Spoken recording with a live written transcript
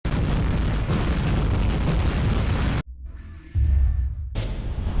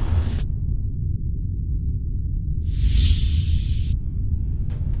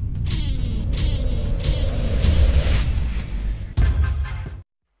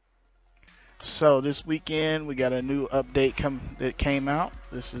So this weekend we got a new update that came out.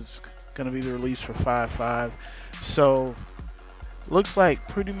 This is going to be the release for 5.5. So looks like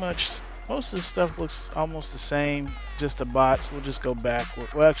pretty much most of the stuff looks almost the same, just the bots. We'll just go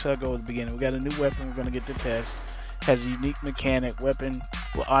backward. Well, actually I'll go at the beginning. We got a new weapon we're going to get to test. Has a unique mechanic. Weapon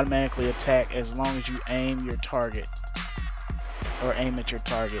will automatically attack as long as you aim your target or aim at your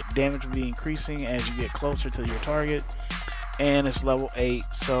target. Damage will be increasing as you get closer to your target. And it's level 8,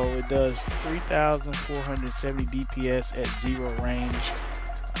 so it does 3,470 DPS at 0 range,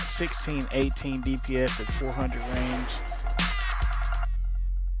 1618 DPS at 400 range.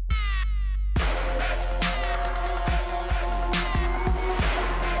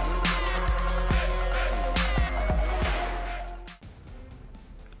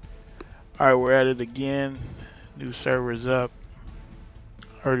 Alright, we're at it again. New server's up.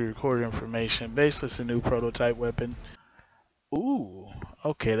 Already recorded information. Basically, it's a new prototype weapon. Ooh,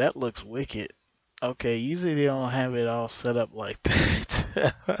 okay, that looks wicked. Okay, usually they don't have it all set up like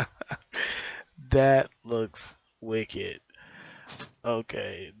that. That looks wicked.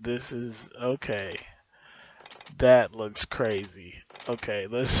 Okay, this is okay. That looks crazy. Okay,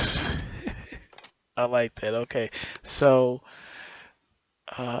 let's I like that. Okay, so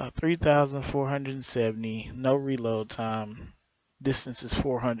 3,470, no reload time. Distance is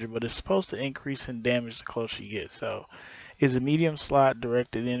 400, but it's supposed to increase in damage the closer you get. So is a medium slot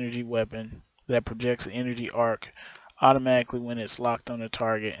directed energy weapon that projects an energy arc automatically when it's locked on the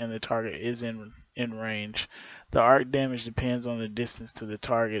target and the target is in range. The arc damage depends on the distance to the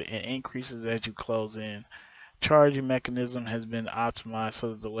target and increases as you close in. Charging mechanism has been optimized so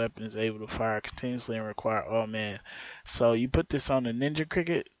that the weapon is able to fire continuously and require, oh man. So you put this on the Ninja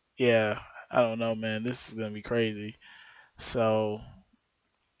Cricket? Yeah, I don't know, man. This is going to be crazy. So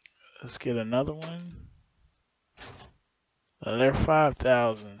let's get another one. They're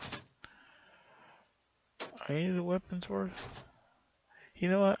 5,000. Are any of the weapons worth? You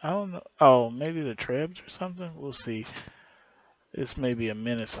know what? I don't know. Oh, maybe the trebs or something? We'll see. This may be a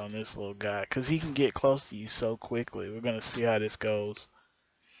menace on this little guy because he can get close to you so quickly. We're going to see how this goes.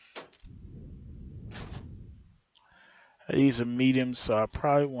 These are mediums, so I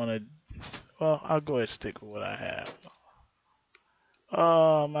probably want to... Well, I'll go ahead and stick with what I have.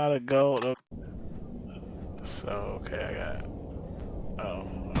 Oh, I'm out of gold. Okay. So, okay, I got... Oh,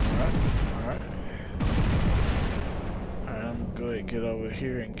 alright. Alright, I'm gonna go ahead and get over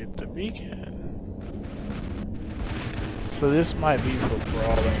here and get the beacon. So this might be for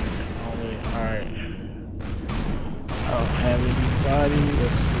brawling only. Alright. I don't have anybody.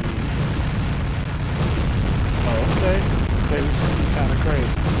 Let's see. Oh, okay. Okay, this is gonna be kind of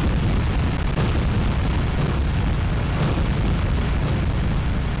crazy.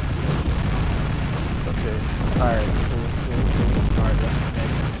 Okay. Alright, cool. Alright, let's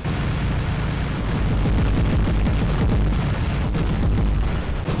connect.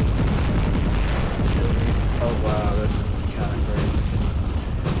 Oh wow, that's kind of crazy.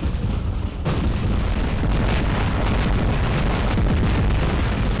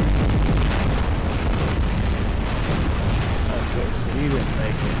 Okay, so he didn't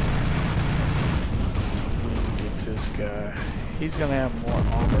make it. So we need to get this guy. He's gonna have more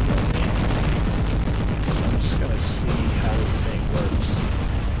armor than me. So I'm just gonna see how this thing works.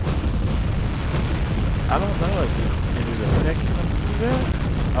 I don't know, is it affecting him through that?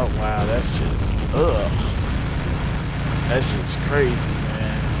 Oh wow, that's just, ugh. That's just crazy,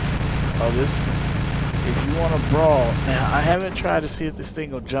 man. Oh, this is, if you want to brawl, now I haven't tried to see if this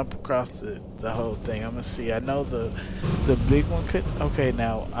thing will jump across the whole thing. I'm gonna see. I know the big one could. Okay,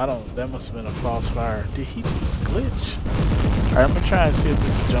 now I don't, that must have been a false fire. Did he just glitch? Alright, I'm gonna try and see if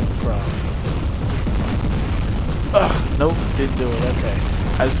this will jump across. Ugh, nope, didn't do it. Okay,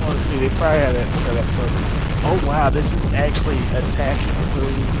 I just want to see. They probably had that set up so. Oh wow, this is actually attacking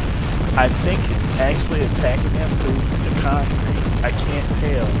through. I think it's actually attacking him through the concrete. I can't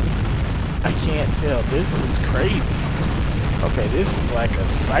tell. I can't tell. This is crazy. Okay, this is like a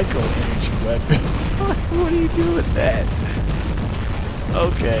psycho energy weapon. What do you do with that?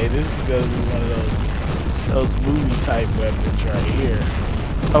 Okay, this is gonna be one of those movie type weapons right here.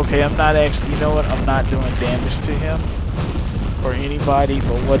 Okay, I'm not actually, you know what? I'm not doing damage to him or anybody,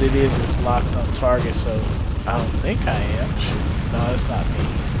 but what it is locked on target, so I don't think I am. Shoot. No, that's not me.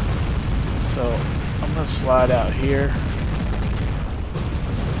 So I'm gonna slide out here.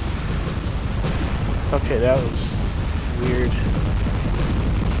 Okay, that was weird.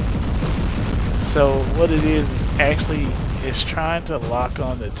 So what it is actually it's trying to lock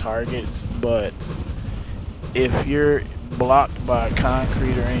on the targets, but if you're blocked by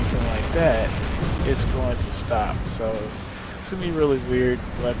concrete or anything like that, it's going to stop. So it's gonna be a really weird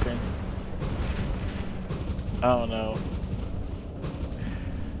weapon. I don't know.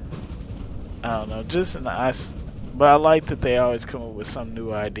 I don't know. Just an ice. But I like that they always come up with some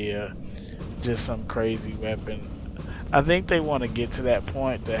new idea. Just some crazy weapon. I think they want to get to that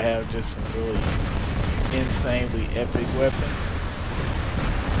point to have just some really insanely epic weapons.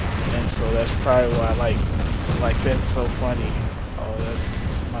 And so that's probably why I like that's so funny. Oh, that's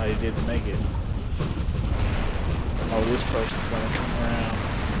somebody didn't make it. Oh, this person's gonna come around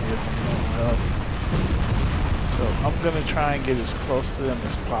and see if I'm doing else. So I'm gonna try and get as close to them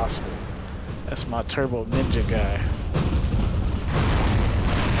as possible. That's my turbo ninja guy.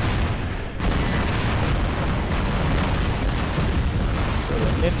 So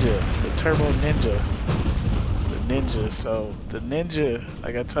the turbo ninja. Ninja, so the ninja,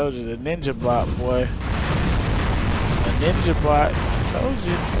 like I told you, the ninja bot, boy. The ninja bot, I told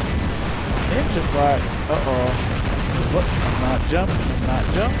you. Ninja bot, Look, I'm not jumping.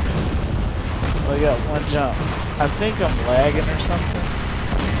 Well, I got one jump. I think I'm lagging or something.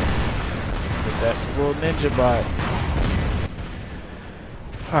 But that's the little ninja bot.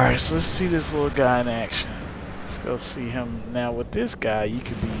 Alright, so let's see this little guy in action. Let's go see him. Now with this guy, you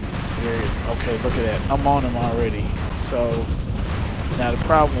could be very... Okay, look at that. I'm on him already. So, now the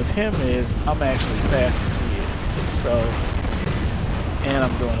problem with him is I'm actually fast as he is. So, and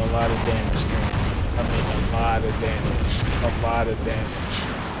I'm doing a lot of damage to him. I mean, a lot of damage.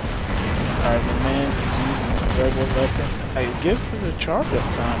 Alright, the man is using a regular weapon. I guess there's a charge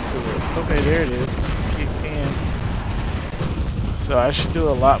up time to it. Okay, there it is. Kicked in. So I should do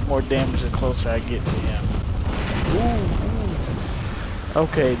a lot more damage the closer I get to him. Ooh.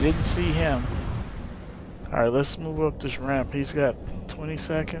 Okay, didn't see him. Alright, let's move up this ramp. He's got 20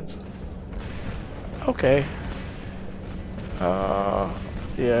 seconds. Okay. Yeah.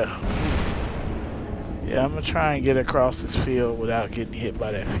 Yeah, I'm gonna try and get across this field without getting hit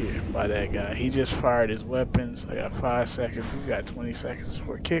by that guy. He just fired his weapons. I got 5 seconds. He's got 20 seconds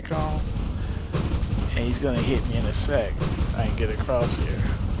for kick on. And he's gonna hit me in a sec. I can get across here.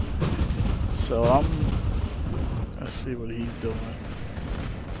 So let's see what he's doing.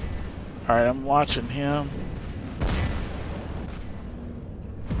 Alright, I'm watching him.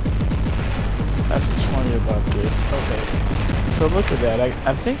 That's what's funny about this. Okay. So look at that.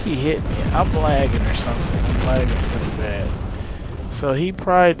 I think he hit me. I'm lagging or something. I'm lagging pretty bad. So he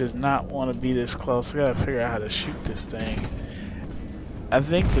probably does not want to be this close. I gotta figure out how to shoot this thing. I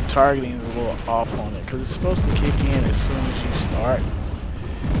think the targeting is a little off on it because it's supposed to kick in as soon as you start.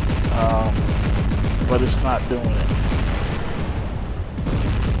 But it's not doing it.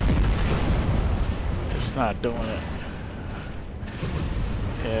 It's not doing it.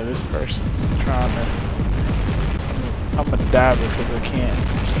 Yeah, this person's trying to... I'm gonna die because I can't,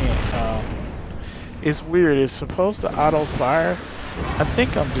 it's weird, it's supposed to auto fire. I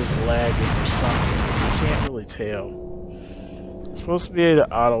think I'm just lagging or something. I can't really tell. It's supposed to be able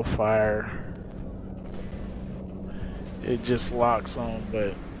to auto fire. It just locks on,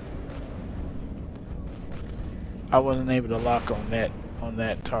 but I wasn't able to lock on that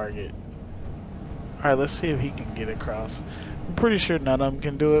target. Alright, let's see if he can get across. I'm pretty sure none of them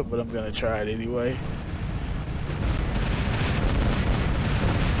can do it, but I'm gonna try it anyway.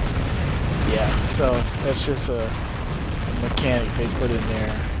 Yeah, so that's just a mechanic they put in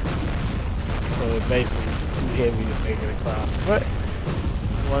there. So it basically is too heavy to make it across. But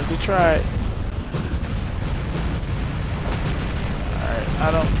I wanted to try it. Alright,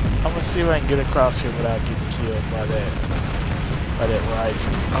 I'm gonna see if I can get across here without getting killed by that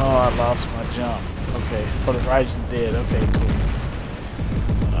Raijin. Oh, I lost my jump. Okay. Oh, the Raijin's dead. Okay,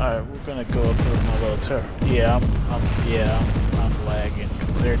 cool. Alright, we're gonna go up with my little turret. Yeah, I'm lagging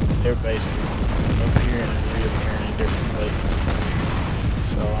because they're basically appearing and reappearing in different places.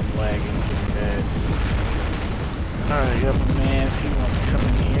 So I'm lagging pretty bad. Alright, got my man. He wants to come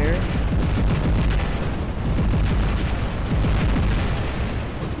in here.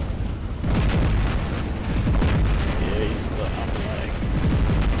 Yeah, I'm lagging.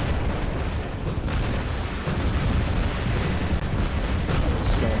 I'm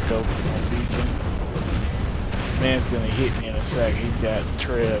just gonna go for my beacon. Man's gonna hit me in a sec. He's got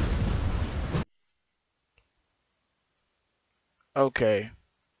treb. Okay.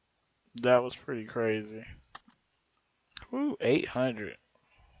 That was pretty crazy. Ooh, 800.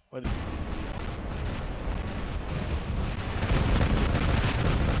 What?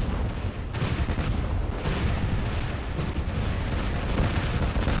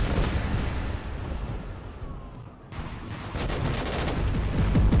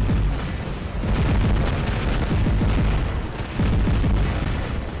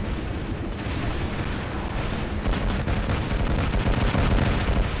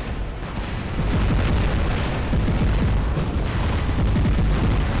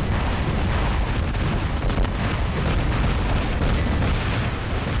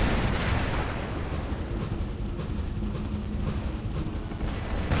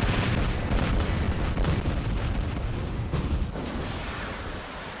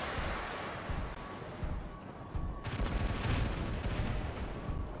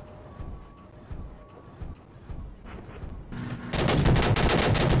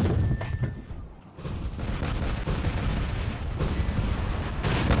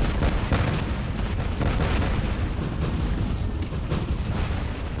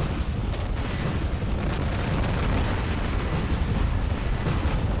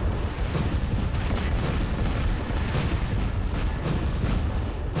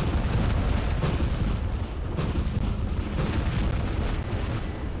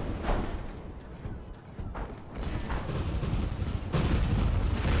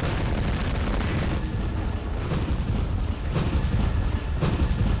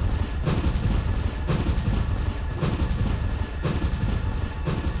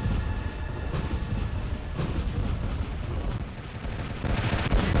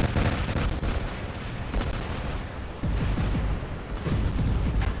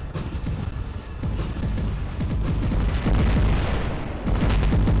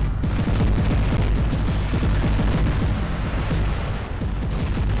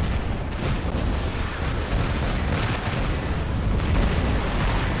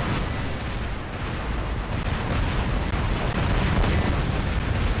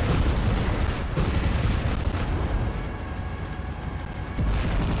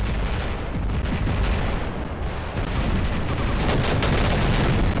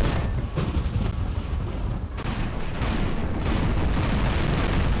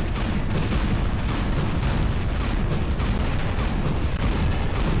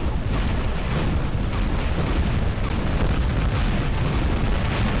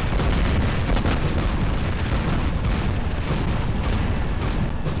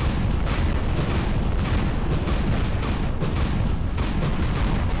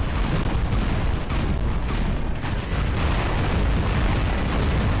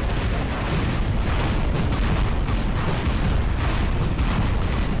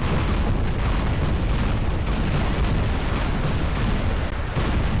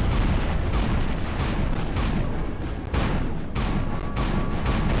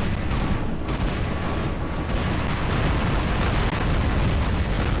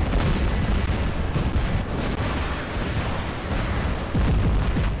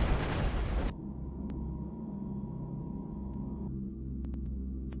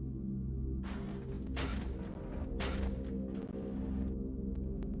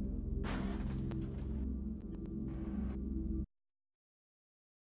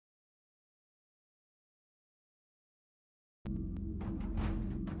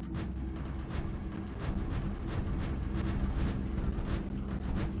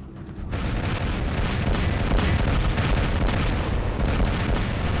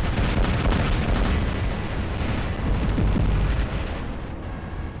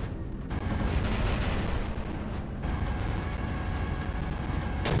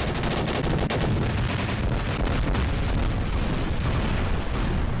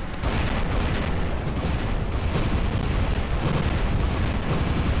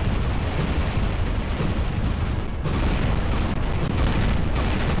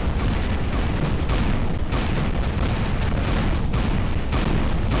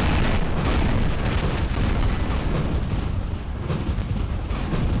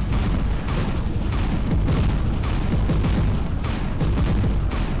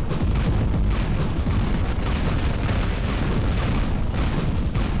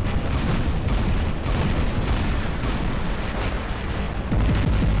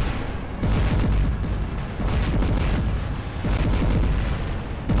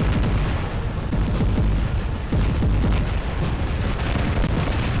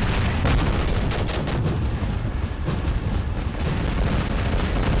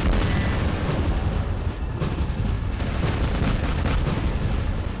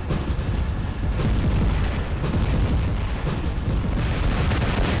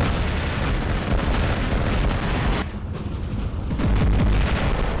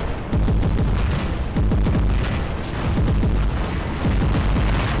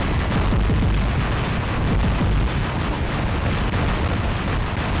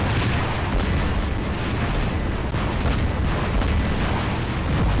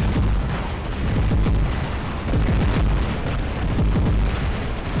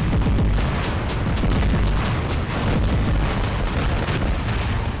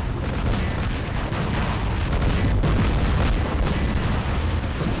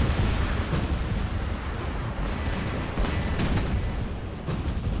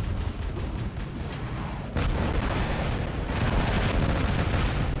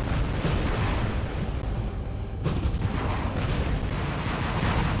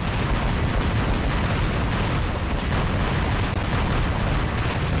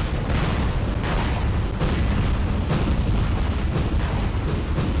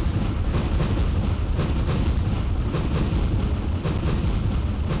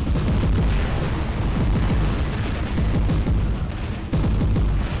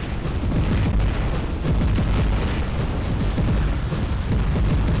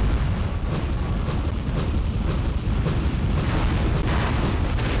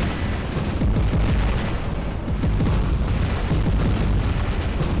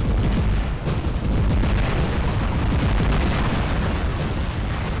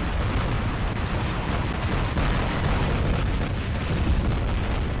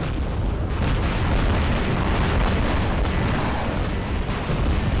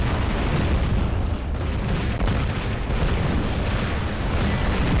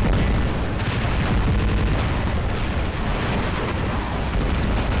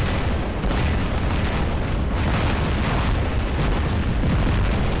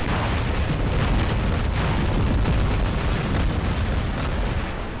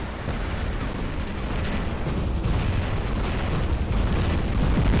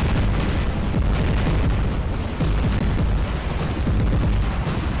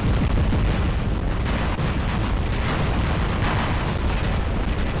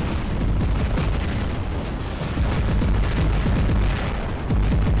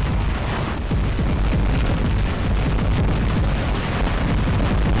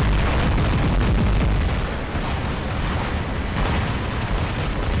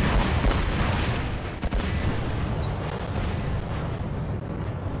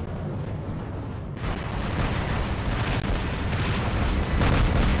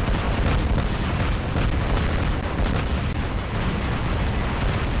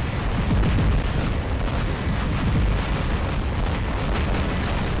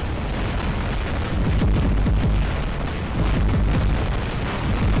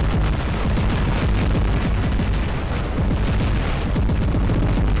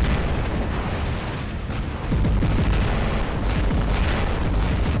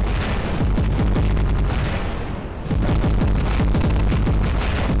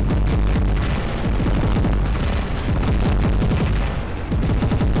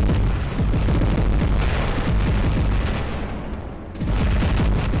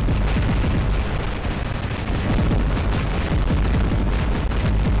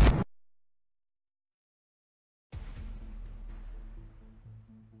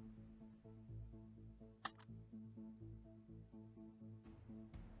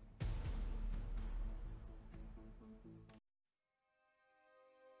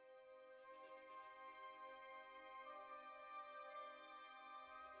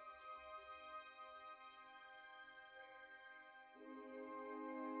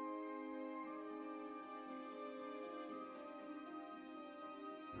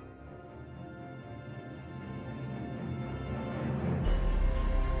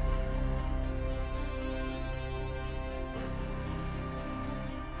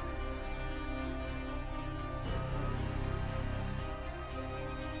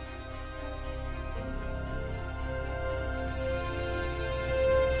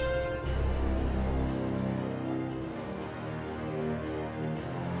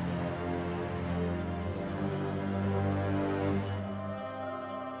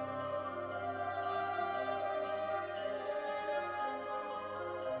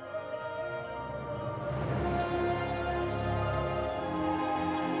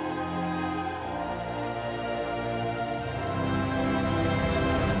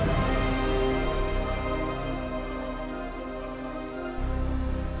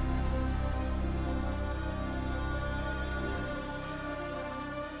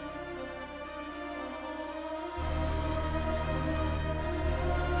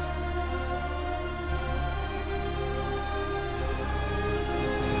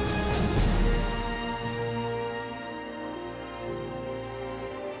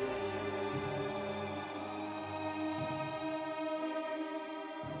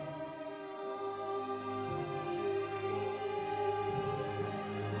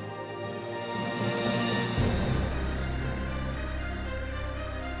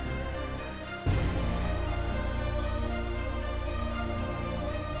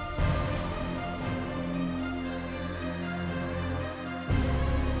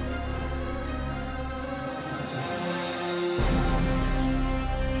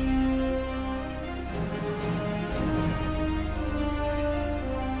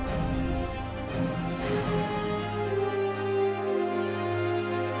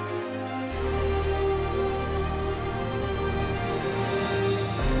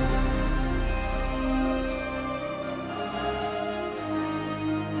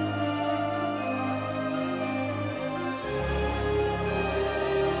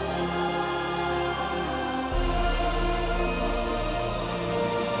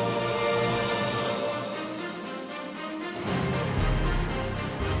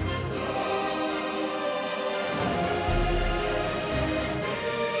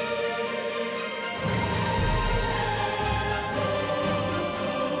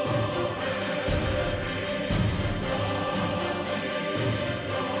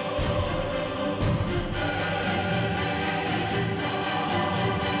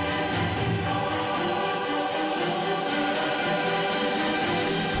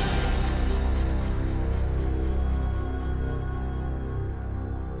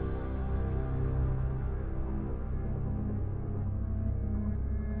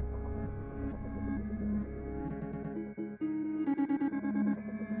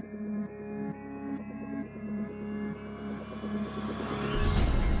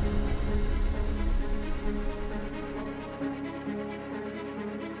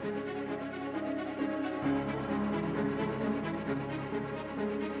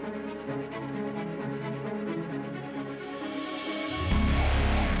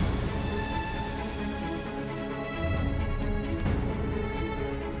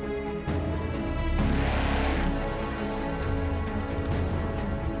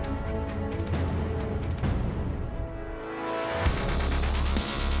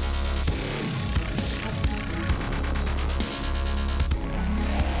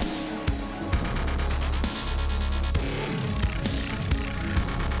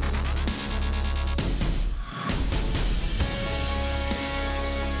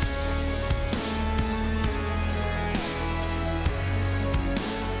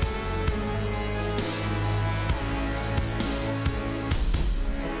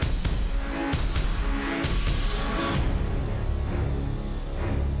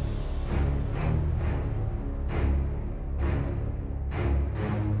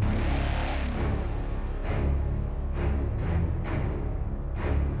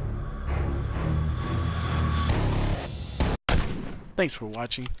 Thanks for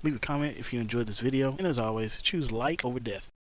watching. Leave a comment if you enjoyed this video, and as always, choose life over death.